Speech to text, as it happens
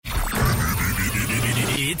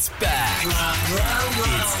It's back.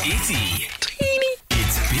 It's itty. Teeny.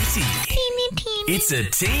 It's bitty. Teeny. It's a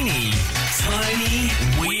teeny tiny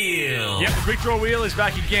wheel. Yep, the Quickdraw wheel is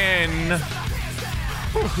back again.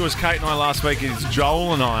 It was Kate and I last week. It's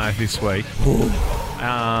Joel and I this week.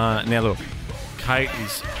 Now look, Kate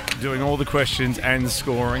is doing all the questions and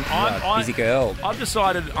scoring. Busy girl. I've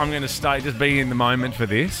decided I'm going to just be in the moment for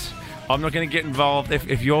this. I'm not going to get involved.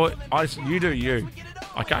 If you do you.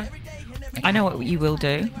 Okay? I know what you will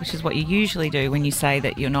do, which is what you usually do when you say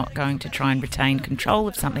that you're not going to try and retain control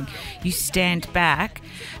of something. You stand back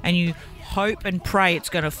and you hope and pray it's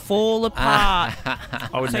going to fall apart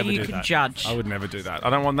I would never do that. So you can judge. I would never do that. I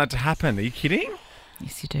don't want that to happen. Are you kidding?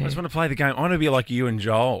 Yes, you do. I just want to play the game. I want to be like you and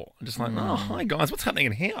Joel. I'm just like, oh, hi guys, what's happening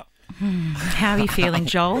in here? How are you feeling,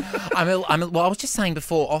 Joel? Well, I was just saying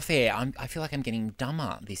before, off air, I feel like I'm getting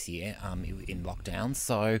dumber this year in lockdown.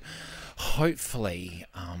 So hopefully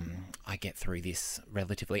I get through this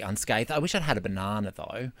relatively unscathed. I wish I'd had a banana,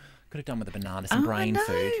 though. Could have done with a banana, some brain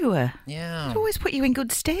food. Yeah. It always put you in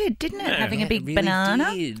good stead, didn't it? Having a big really banana.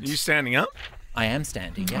 Are you standing up? I am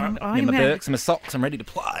standing, yeah. I'm my gonna- Birks and my socks, I'm ready to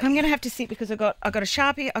play. I'm going to have to sit because I got a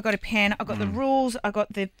Sharpie, I got a pen, I got the rules, I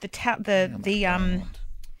got the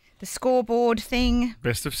scoreboard thing.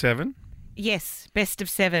 Best of 7. Yes, best of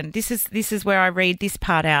 7. This is where I read this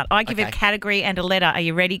part out. I give a category and a letter. Are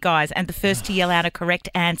you ready, guys? And the first to yell out a correct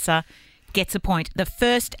answer gets a point. The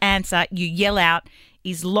first answer you yell out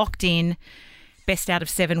is locked in. Best out of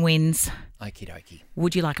 7 wins. Okie dokie.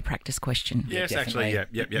 Would you like a practice question? Yes, actually, yep.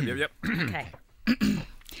 Okay.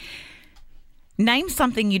 Name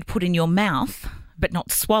something you'd put in your mouth but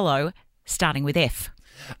not swallow, starting with F.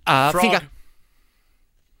 Figure.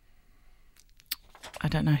 I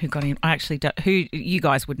don't know who got him. I actually don't. Who you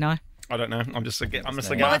guys would know? I don't know. I'm just a guy.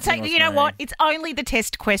 Well, you know what? It's only the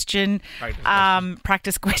test question,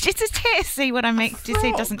 practice question. It's a test. See what I mean? Do you see?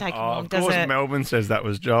 It doesn't take long, does Of course, it? Melbourne says that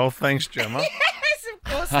was Joel. Thanks, Gemma. Yes,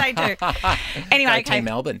 of course they do. Anyway, Go Team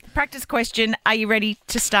Melbourne. Practice question. Are you ready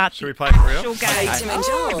to start? Should we play for real? Actual game? Tim and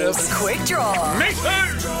Joel's Quick Draw. Me too!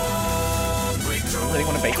 I really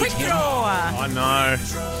want to beat you, Tim. Draw. I know.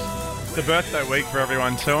 The birthday week for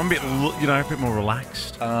everyone too. I'm a bit more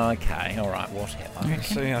relaxed. Okay, all right, whatever. Let's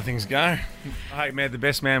see how things go. Hey, man, the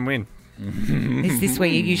best man win. Is this where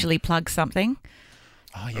you usually plug something?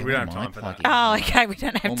 Oh, yeah, We don't have what am I time for that. plugging? Oh, okay. We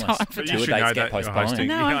don't have Almost. time for But that. you Two should days know get that you're postponed. hosting.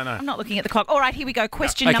 No, Yeah, I know. I'm not looking at the clock. All right, here we go.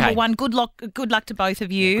 Question Okay. number 1. Good luck to both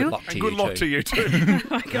of you. Good luck to And you good luck too. to you too. Oh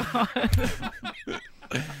my God.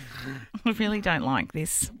 I really don't like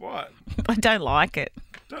this. What? I don't like it.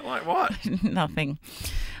 Don't like what? Nothing.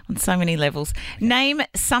 On so many levels. Name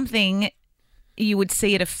something you would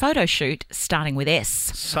see at a photo shoot starting with S.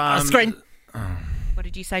 Screen. What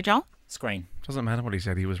did you say, Joel? Screen. Doesn't matter what he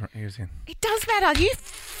said. He was in. It does matter. You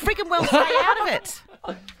freaking well stay out of it.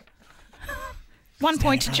 1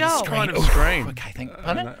 point to Joel. What kind of screen? Okay, thank you.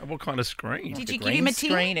 I don't Pardon? know. What kind of screen? Did The you give him a green ting?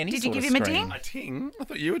 screen, any Did you sort give of him a screen. ting? A ting? I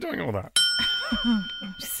thought you were doing all that.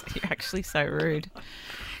 You're actually so rude.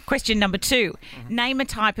 Question number 2. Name a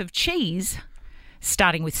type of cheese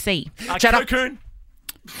starting with C. Cheddar. Cocoon.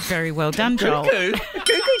 Very well done, Joel.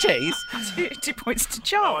 Cuckoo cheese. 2 points to Oh,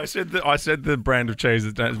 Joel. I said the brand of cheese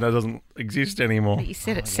that doesn't exist anymore. But you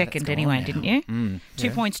said it second gone anyway, now. didn't you?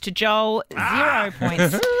 2 points to Joel, 0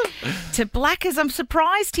 points to Blackers. I'm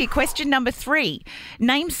surprised here. Question number 3.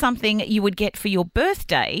 Name something you would get for your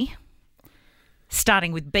birthday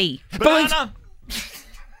starting with B. Banana.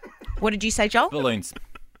 What did you say, Joel? Balloons.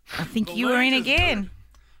 I think you were in Balloons is again.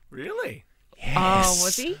 Really? Oh,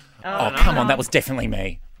 was he? Oh, come on, that was definitely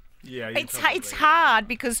me. Yeah. It's hard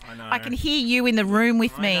because know. I can hear you in the room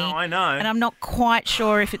with me. I know. And I'm not quite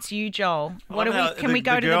sure if it's you, Joel. What love do we? how Can we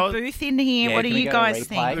go the to girls- the booth in here? Yeah, what do can we you go to guys replay?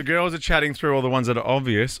 think? The girls are chatting through all the ones that are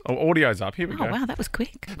obvious. Oh, audio's up. Here we Oh go. wow, that was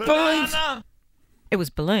quick. Balloons. It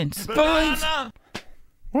was balloons. Balloons.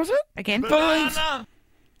 Was it? Again. Balloons.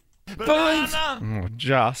 Balloons. Oh,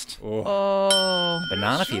 just. Oh.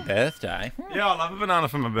 Banana for your birthday. Yeah, I love a banana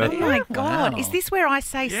for my Oh birthday. my God! Wow. Is this where I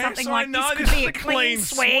say Yes, something I like know, this could this be is a a clean clean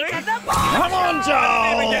sweep? sweep. At the Come on,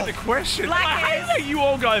 I didn't even Joel. get the question. Blackers. Why do you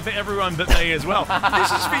all go for everyone but me as well?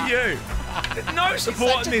 This is for you. No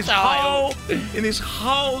support in this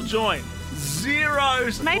whole joint. Zero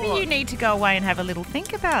support. Maybe you need to go away and have a little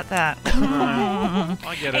think about that.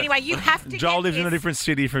 I get it. Anyway, you have to Joel get lives in a this different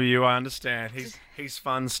city from you. I understand. He's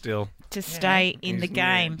fun still. to stay in the He's-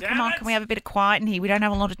 game. yeah. Come Damn on, it. can we have a bit of quiet in here? We don't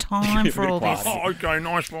have a lot of time for all this. Oh, okay,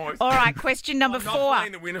 nice boy. All right, question number I'm not 4.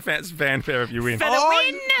 playing the winner fanfare if you win. For the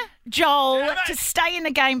win, Joel, Damn it. to stay in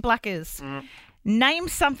the game, Blackers. Name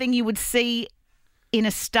something you would see in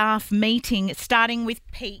a staff meeting starting with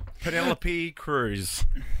P. Penelope Cruz.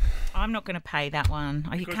 I'm not going to pay that one.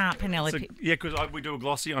 Oh, you can't, Penelope. Because we do a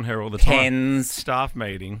glossy on her all the time. Pens. Staff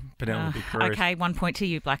meeting, Penelope Cruz. Okay, 1 point to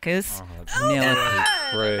you, Blackers. Penelope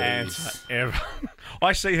Cruz. Answer ever.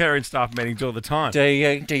 I see her in staff meetings all the time. Do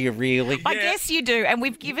you? Do you really? I guess you do, and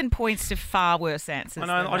we've given points to far worse answers. I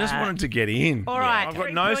know. than I just that. wanted to get in. All right, I've got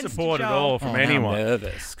 3 no points to support at Joel. all from anyone. I'm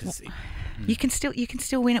nervous because You can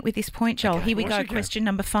still win it with this point, Joel. Here we of course go. you can. Question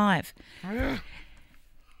number 5.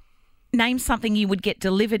 Name something you would get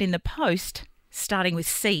delivered in the post, starting with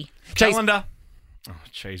C. Calendar. Oh,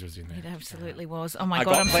 cheese was in there. It absolutely was. Oh my I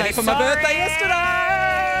God, got I'm plenty so for my sorry. birthday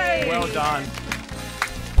yesterday. Well done.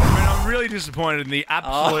 I mean, I'm really disappointed in the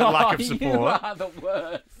absolute lack of support. You are the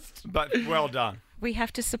worst. But well done. We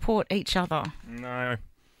have to support each other. No,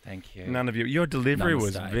 Thank you. none of you. Your delivery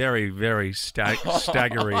was Namaste. very, very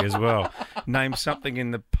staggery as well. Name something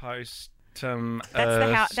in the post.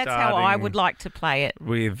 That's how I would like to play it.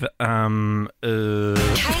 With Kate,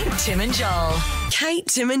 Tim and Joel. Kate,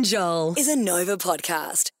 Tim and Joel is a Nova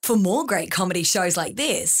podcast. For more great comedy shows like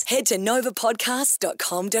this, head to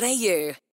novapodcasts.com.au.